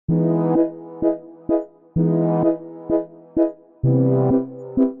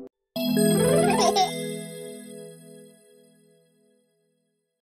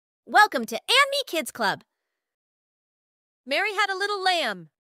Kids Club. Mary had a little lamb.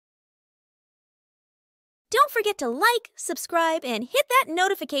 Don't forget to like, subscribe, and hit that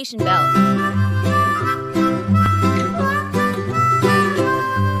notification bell.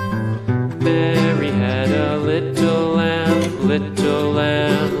 Mary had a little lamb, little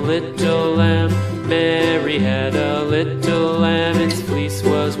lamb, little lamb. Mary had a little lamb, its fleece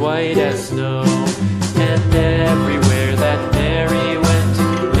was white as snow. And everywhere that Mary went,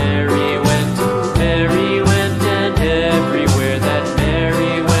 Mary went, Mary went. And everywhere that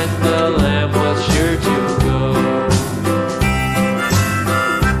Mary went, the lamb was sure to go.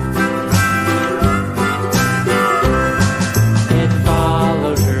 It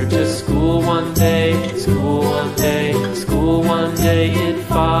followed her to school one day, school one day, school one day. It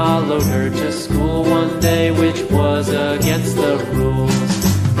followed her to school one day, which was against the rules.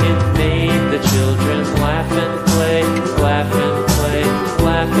 It made the children laugh and play, laugh and play,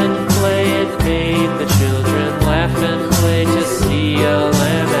 laugh and play. It made the children laugh and play to see a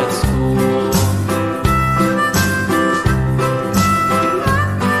lamb at school.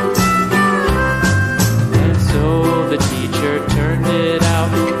 And so the teacher turned it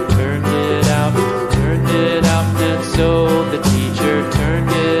out, turned it out, turned it out. And so the teacher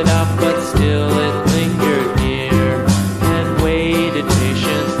turned it out, but still it lingered near and waited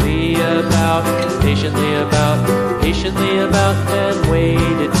patiently about, and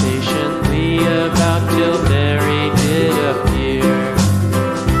waited patiently about till Mary did appear.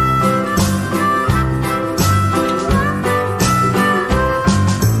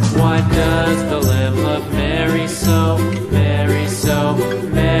 Why does the lamb love Mary so, Mary so,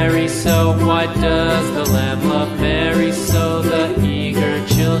 Mary so? Why does the lamb love Mary so? The eager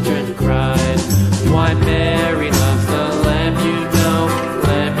children cried. Why Mary loves the lamb, you know,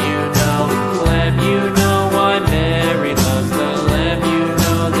 lamb, you know, lamb, you know. Why Mary loves the lamb, you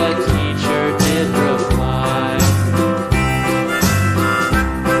know, the teacher did reply.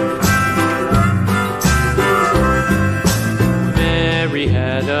 Mary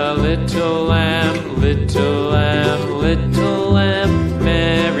had a little lamb, little lamb, little lamb.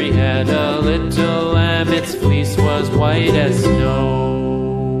 Mary had a little lamb, its fleece was white as snow.